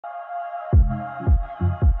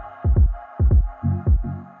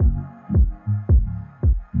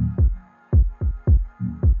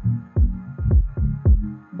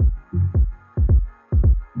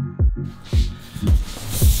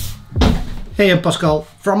Hey, I'm Pascal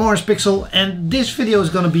from Orangepixel, and this video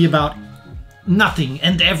is gonna be about nothing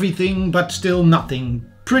and everything, but still nothing.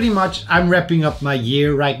 Pretty much, I'm wrapping up my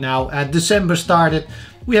year right now. December started.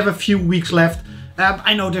 We have a few weeks left.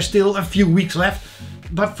 I know there's still a few weeks left,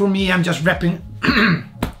 but for me, I'm just wrapping.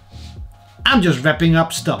 I'm just wrapping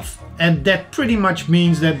up stuff. And that pretty much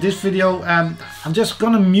means that this video, I'm just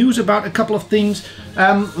gonna muse about a couple of things.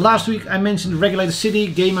 Last week I mentioned Regulated City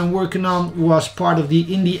game I'm working on was part of the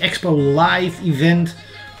Indie Expo live event.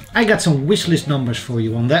 I got some wishlist numbers for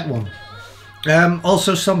you on that one.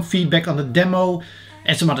 Also some feedback on the demo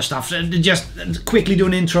and some other stuff. Just quickly do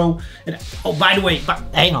an intro. And, oh, by the way,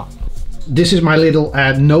 hang on. This is my little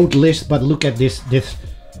note list, but look at this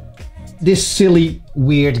silly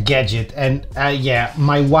weird gadget. And yeah,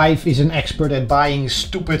 my wife is an expert at buying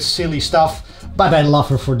stupid silly stuff, but I love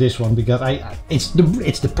her for this one because it's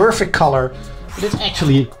the perfect color, but it's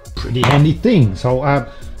actually a pretty handy thing. So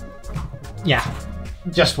yeah,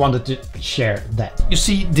 just wanted to share that. You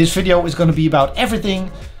see, this video is going to be about everything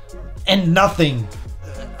and nothing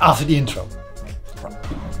after the intro.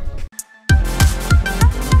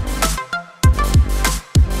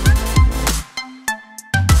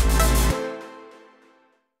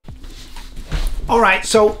 Alright,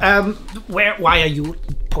 so why are you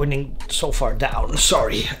pointing so far down?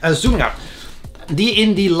 Sorry, zooming out. The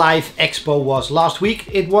Indie Live Expo was last week.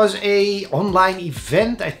 It was a online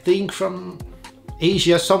event, I think from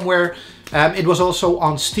Asia somewhere. It was also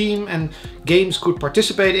on Steam and games could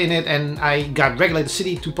participate in it, and I got Regulated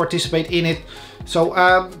City to participate in it. So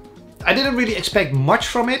I didn't really expect much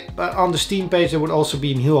from it, but on the Steam page there would also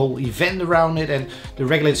be a whole event around it, and the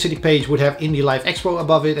Regulated City page would have Indie Live Expo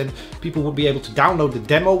above it, and people would be able to download the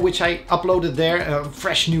demo which I uploaded there. A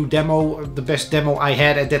fresh new demo, the best demo I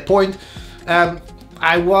had at that point.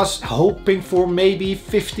 I was hoping for maybe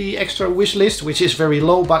 50 extra wish lists, which is very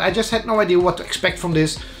low, but I just had no idea what to expect from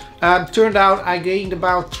this. Turned out I gained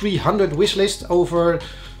about 300 wish lists over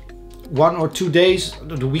 1 or 2 days,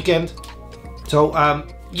 the weekend. So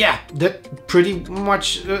yeah, that's pretty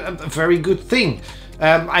much a very good thing.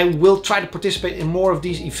 I will try to participate in more of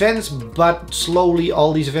these events, but slowly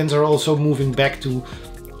all these events are also moving back to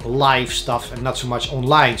live stuff and not so much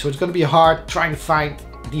online. So it's going to be hard trying to find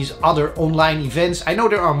these other online events. I know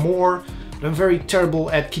there are more, but I'm very terrible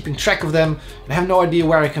at keeping track of them and I have no idea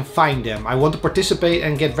where I can find them. I want to participate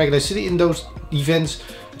and get Regulated City in those events.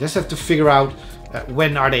 I just have to figure out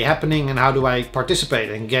when are they happening and how do I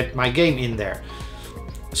participate and get my game in there.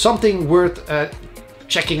 Something worth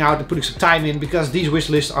checking out and putting some time in, because these wish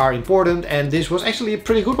lists are important, and this was actually a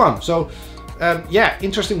pretty good one. So yeah,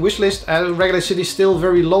 interesting wish list. Regulated City is still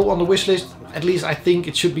very low on the wish list. At least I think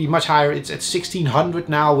it should be much higher. It's at 1600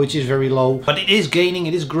 now, which is very low, but it is gaining,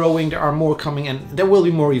 it is growing. There are more coming and there will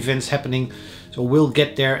be more events happening. So we'll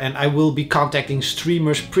get there, and I will be contacting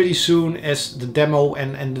streamers pretty soon as the demo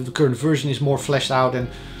and the current version is more fleshed out. And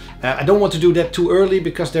I don't want to do that too early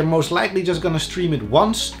because they're most likely just gonna stream it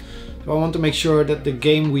once. So I want to make sure that the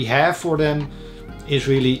game we have for them is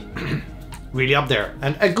really, really up there.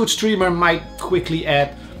 And a good streamer might quickly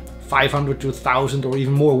add 500 to 1000 or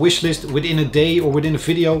even more wish list within a day or within a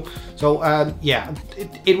video. So yeah,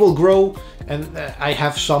 it will grow, and I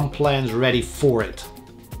have some plans ready for it.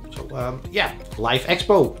 So yeah, Live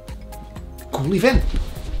Expo, cool event.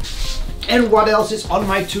 And what else is on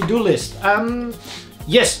my to-do list?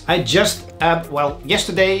 Yes, I just, well,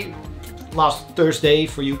 yesterday, last Thursday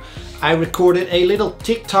for you, I recorded a little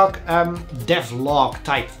TikTok devlog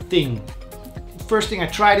type thing. First thing I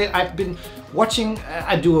tried it, I've been watching,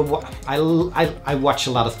 I watch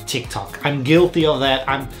a lot of TikTok. I'm guilty of that.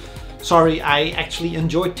 I'm sorry, I actually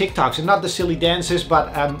enjoy TikToks, and not the silly dances,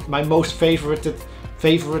 but my most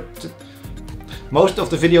most of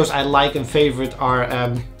the videos I like and favorite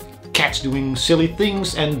are cats doing silly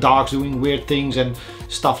things and dogs doing weird things and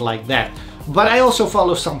stuff like that. But I also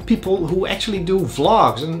follow some people who actually do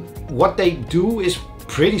vlogs, and what they do is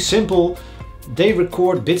pretty simple. They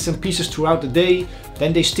record bits and pieces throughout the day,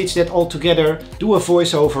 then they stitch that all together, do a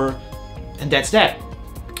voiceover, and that's that.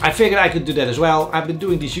 I figured I could do that as well. I've been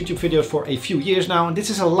doing these YouTube videos for a few years now, and this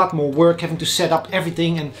is a lot more work, having to set up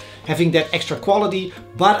everything and having that extra quality.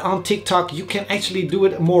 But on TikTok you can actually do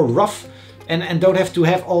it more rough and don't have to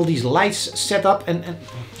have all these lights set up. And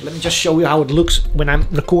let me just show you how it looks when I'm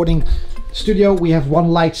recording. Studio, we have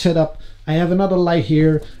one light set up. I have another light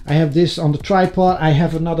here. I have this on the tripod. I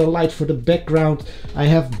have another light for the background. I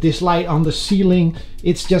have this light on the ceiling.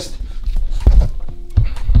 It's just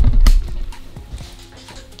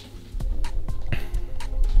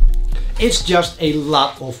It's just a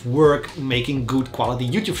lot of work making good quality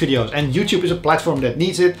YouTube videos, and YouTube is a platform that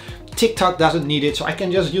needs it. TikTok doesn't need it, so I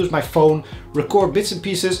can just use my phone, record bits and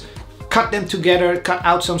pieces, cut them together, cut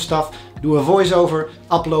out some stuff, do a voiceover,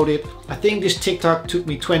 upload it. I think this TikTok took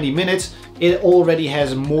me 20 minutes. It already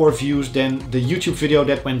has more views than the YouTube video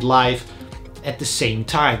that went live at the same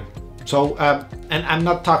time. So, and I'm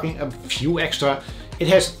not talking a few extra, it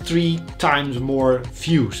has 3 times more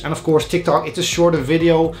views. And of course TikTok, it's a shorter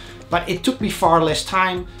video, but it took me far less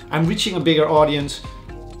time. I'm reaching a bigger audience.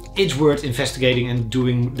 It's worth investigating and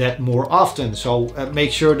doing that more often. So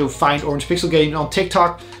make sure to find Orangepixel Game on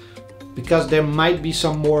TikTok, because there might be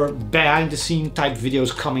some more behind the scene type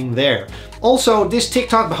videos coming there. Also, this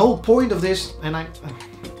TikTok, the whole point of this, and I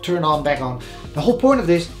turn on back on, the whole point of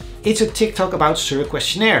this, it's a TikTok about Sir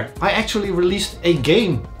Questionnaire. I actually released a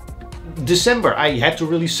game December. I had to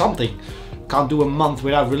release something. Can't do a month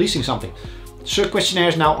without releasing something. Sir Questionnaire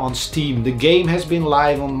is now on Steam. The game has been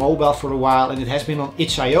live on mobile for a while, and it has been on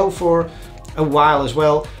itch.io for a while as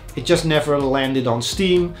well. It just never landed on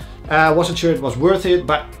Steam. Wasn't sure it was worth it,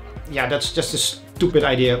 but yeah, that's just a stupid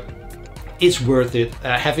idea. It's worth it.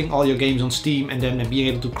 Having all your games on Steam and then being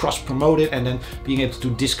able to cross-promote it and then being able to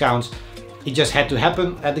do discounts. It just had to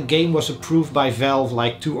happen. The game was approved by Valve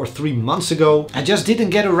like 2 or 3 months ago. I just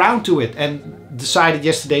didn't get around to it and decided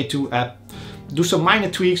yesterday to do some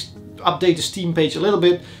minor tweaks, update the Steam page a little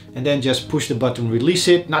bit, and then just push the button, release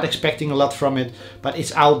it. Not expecting a lot from it, but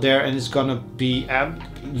it's out there and it's gonna be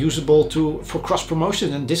usable for cross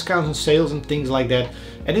promotion and discounts and sales and things like that.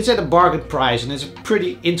 And it's at a bargain price, and it's a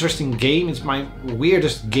pretty interesting game. It's my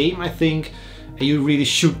weirdest game, I think. You really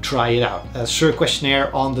should try it out. Sir Questionnaire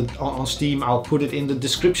on Steam. I'll put it in the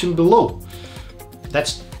description below.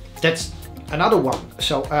 That's another one.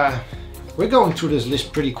 So we're going through this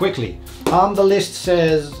list pretty quickly. On the list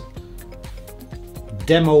says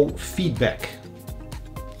demo feedback.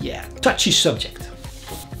 Yeah, touchy subject.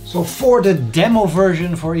 So for the demo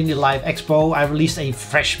version for Indie Live Expo, I released a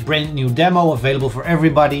fresh brand new demo available for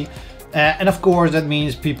everybody. And of course that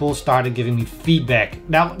means people started giving me feedback.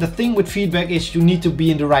 Now the thing with feedback is you need to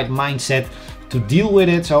be in the right mindset to deal with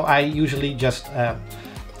it. So I usually just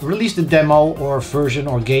release the demo or version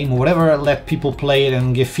or game or whatever, let people play it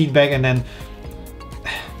and give feedback, and then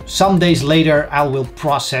some days later I will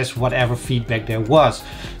process whatever feedback there was.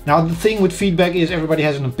 Now the thing with feedback is everybody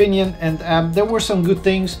has an opinion, and there were some good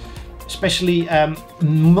things. Especially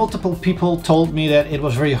multiple people told me that it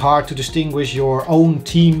was very hard to distinguish your own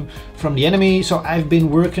team from the enemy. So I've been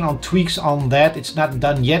working on tweaks on that. It's not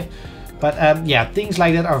done yet. But yeah, things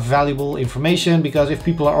like that are valuable information, because if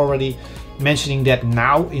people are already mentioning that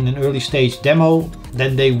now in an early stage demo,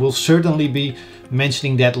 then they will certainly be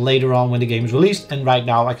mentioning that later on when the game is released. And right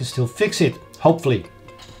now I can still fix it, hopefully.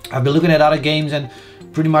 I've been looking at other games, and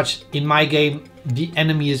pretty much in my game, the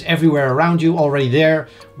enemy is everywhere around you, already there,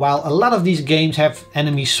 while a lot of these games have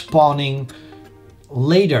enemies spawning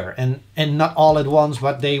later and not all at once,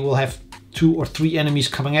 but they will have 2 or 3 enemies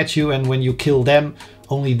coming at you, and when you kill them,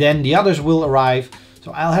 only then the others will arrive.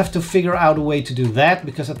 So I'll have to figure out a way to do that,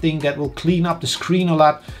 because I think that will clean up the screen a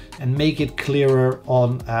lot and make it clearer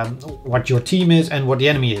on what your team is and what the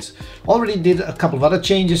enemy is. Already did a couple of other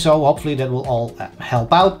changes, so hopefully that will all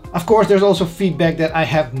help out. Of course, there's also feedback that I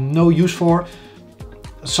have no use for.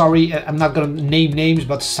 Sorry, I'm not gonna name names,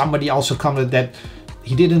 but somebody also commented that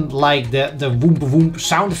he didn't like the Woompa Woomp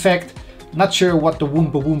sound effect. Not sure what the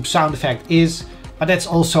Woompa Woomp sound effect is, but that's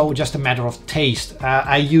also just a matter of taste.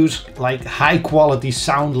 I use like high quality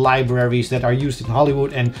sound libraries that are used in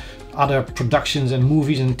Hollywood and other productions and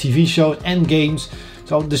movies and TV shows and games.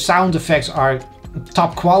 So the sound effects are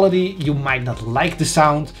top quality. You might not like the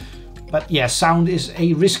sound, but yeah, sound is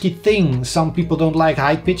a risky thing. Some people don't like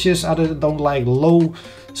high pitches, others don't like low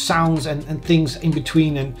sounds and things in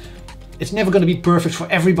between, and it's never going to be perfect for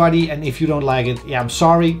everybody. And if you don't like it, yeah, I'm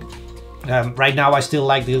sorry. Right now I still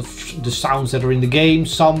like the sounds that are in the game.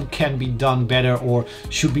 Some can be done better or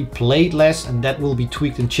should be played less, and that will be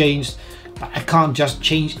tweaked and changed. But I can't just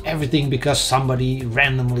change everything because somebody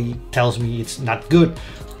randomly tells me it's not good.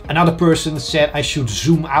 Another person said I should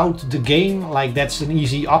zoom out the game, like that's an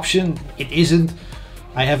easy option. It isn't.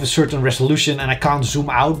 I have a certain resolution and I can't zoom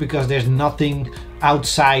out because there's nothing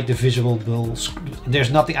outside the visible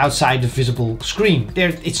screen.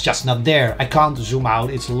 It's just not there. I can't zoom out.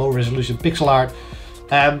 It's low resolution pixel art.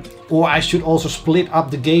 Or I should also split up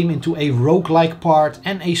the game into a roguelike part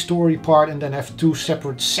and a story part, and then have 2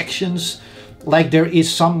 separate sections. Like there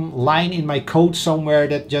is some line in my code somewhere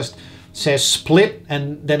that just says split,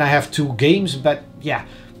 and then I have 2 games. But yeah,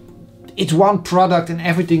 it's one product and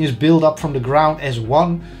everything is built up from the ground as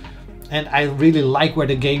one. and I really like where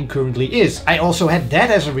the game currently is. I also had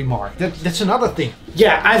that as a remark. That's another thing.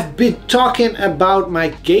 Yeah, I've been talking about my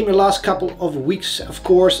game the last couple of weeks, of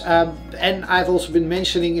course, and I've also been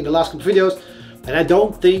mentioning in the last couple of videos that I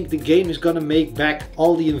don't think the game is gonna make back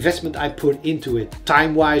all the investment I put into it,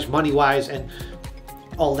 time-wise, money-wise, and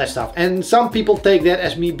all that stuff. And some people take that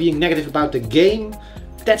as me being negative about the game.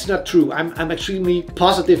 That's not true. I'm extremely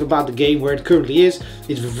positive about the game where it currently is.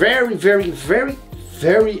 It's very, very, very,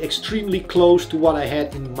 very extremely close to what I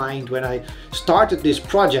had in mind when I started this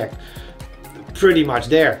project. Pretty much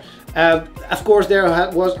there. Of course, there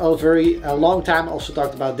was a long time, I also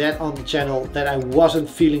talked about that on the channel, that I wasn't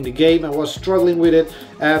feeling the game. I was struggling with it.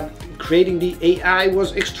 Creating the AI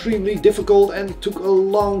was extremely difficult and took a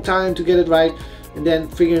long time to get it right. And then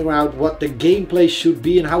figuring out what the gameplay should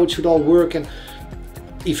be and how it should all work. And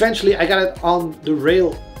eventually I got it on the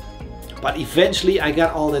rail. But eventually I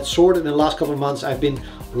got all that sorted. In the last couple of months I've been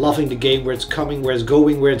loving the game, where it's coming, where it's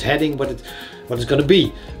going, where it's heading, what it's gonna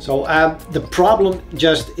be. So the problem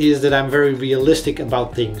just is that I'm very realistic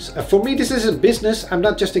about things. For me, this is a business. I'm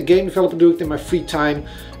not just a game developer doing it in my free time.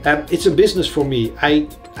 It's a business for me.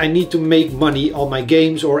 I need to make money on my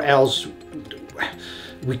games, or else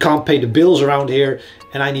we can't pay the bills around here,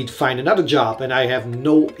 and I need to find another job, and I have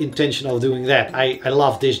no intention of doing that. I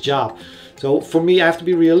love this job. So for me, I have to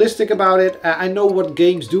be realistic about it. I know what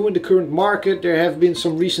games do in the current market. There have been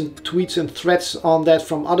some recent tweets and threads on that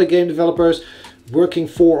from other game developers working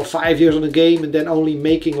 4 or 5 years on a game and then only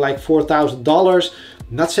making like $4,000.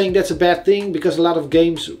 Not saying that's a bad thing, because a lot of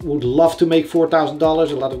games would love to make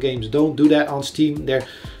 $4,000. A lot of games don't do that on Steam.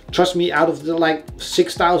 Trust me, out of the like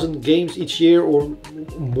 6,000 games each year or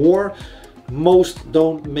more, most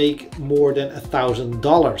don't make more than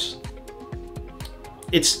 $1,000.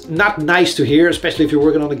 It's not nice to hear, especially if you're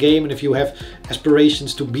working on a game and if you have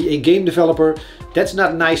aspirations to be a game developer. That's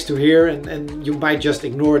not nice to hear, and you might just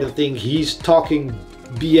ignore it and think he's talking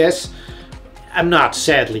BS. I'm not,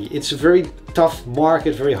 sadly. It's a very tough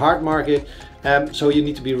market, very hard market, so you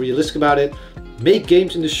need to be realistic about it. Make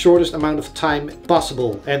games in the shortest amount of time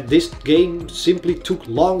possible, and this game simply took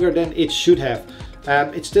longer than it should have.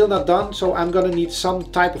 It's still not done, so I'm gonna need some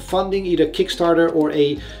type of funding, either Kickstarter or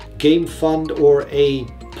a game fund or a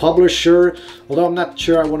publisher. Although I'm not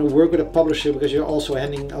sure I want to work with a publisher, because you're also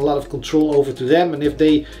handing a lot of control over to them, and if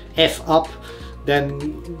they F up,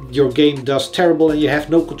 then your game does terrible and you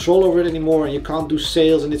have no control over it anymore, and you can't do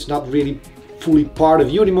sales, and it's not really fully part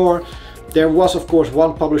of you anymore. There was of course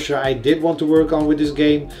one publisher I did want to work on with this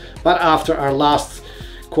game, but after our last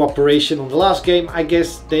cooperation on the last game, I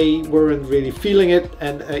guess they weren't really feeling it.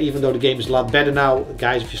 And even though the game is a lot better now,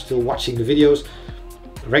 guys, if you're still watching the videos,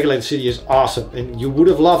 Regulated City is awesome and you would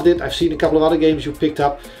have loved it. I've seen a couple of other games you picked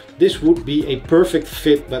up. This would be a perfect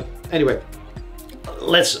fit, but anyway,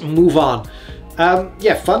 let's move on.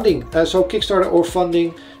 Yeah, funding. So Kickstarter or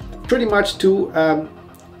funding, pretty much to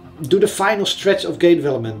do the final stretch of game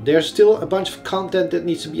development. There's still a bunch of content that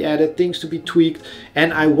needs to be added, things to be tweaked,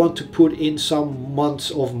 and I want to put in some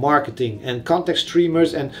months of marketing and contact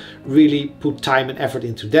streamers and really put time and effort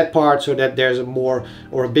into that part, so that there's a more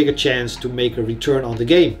or a bigger chance to make a return on the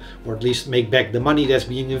game, or at least make back the money that's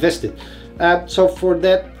being invested. So for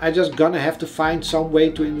that, I just gonna have to find some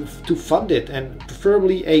way to fund it, and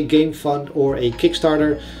preferably a game fund or a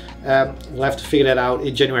Kickstarter. We'll have to figure that out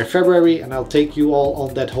in January, February, and I'll take you all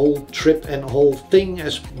on that whole trip and whole thing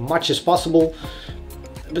as much as possible,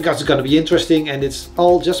 because it's going to be interesting and it's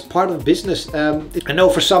all just part of business. I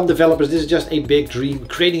know for some developers this is just a big dream,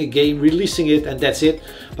 creating a game, releasing it, and that's it.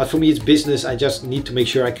 But for me it's business. I just need to make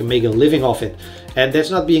sure I can make a living off it, and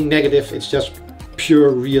that's not being negative, it's just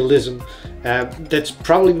pure realism. That's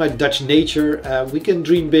probably my Dutch nature. We can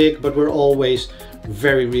dream big, but we're always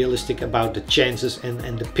very realistic about the chances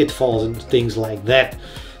and the pitfalls and things like that.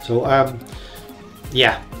 So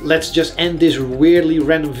yeah, let's just end this weirdly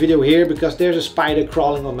random video here, because there's a spider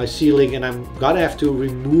crawling on my ceiling and I'm gonna have to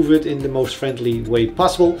remove it in the most friendly way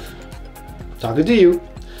possible. Talking to you.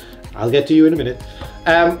 I'll get to you in a minute.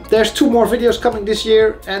 There's 2 more videos coming this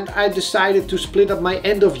year, and I decided to split up my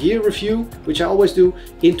end of year review, which I always do,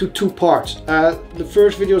 into 2 parts. The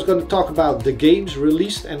first video is going to talk about the games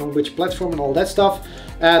released and on which platform and all that stuff.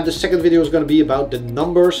 The second video is going to be about the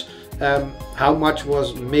numbers, how much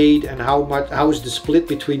was made and how is the split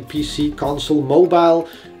between PC, console, mobile.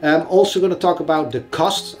 Also going to talk about the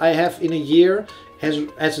costs I have in a year.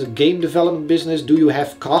 As a game development business, do you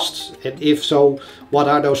have costs? And if so, what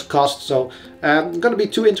are those costs? So going to be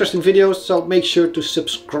 2 interesting videos, so make sure to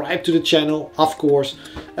subscribe to the channel, of course.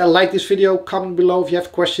 Like this video, comment below if you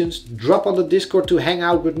have questions, drop on the Discord to hang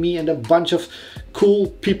out with me and a bunch of cool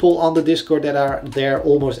people on the Discord that are there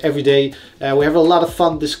almost every day. We have a lot of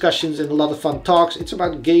fun discussions and a lot of fun talks. It's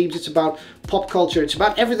about games, it's about pop culture, it's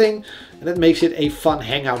about everything, and that makes it a fun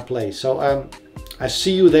hangout place. So I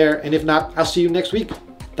see you there, and if not, I'll see you next week.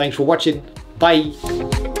 Thanks for watching. Bye.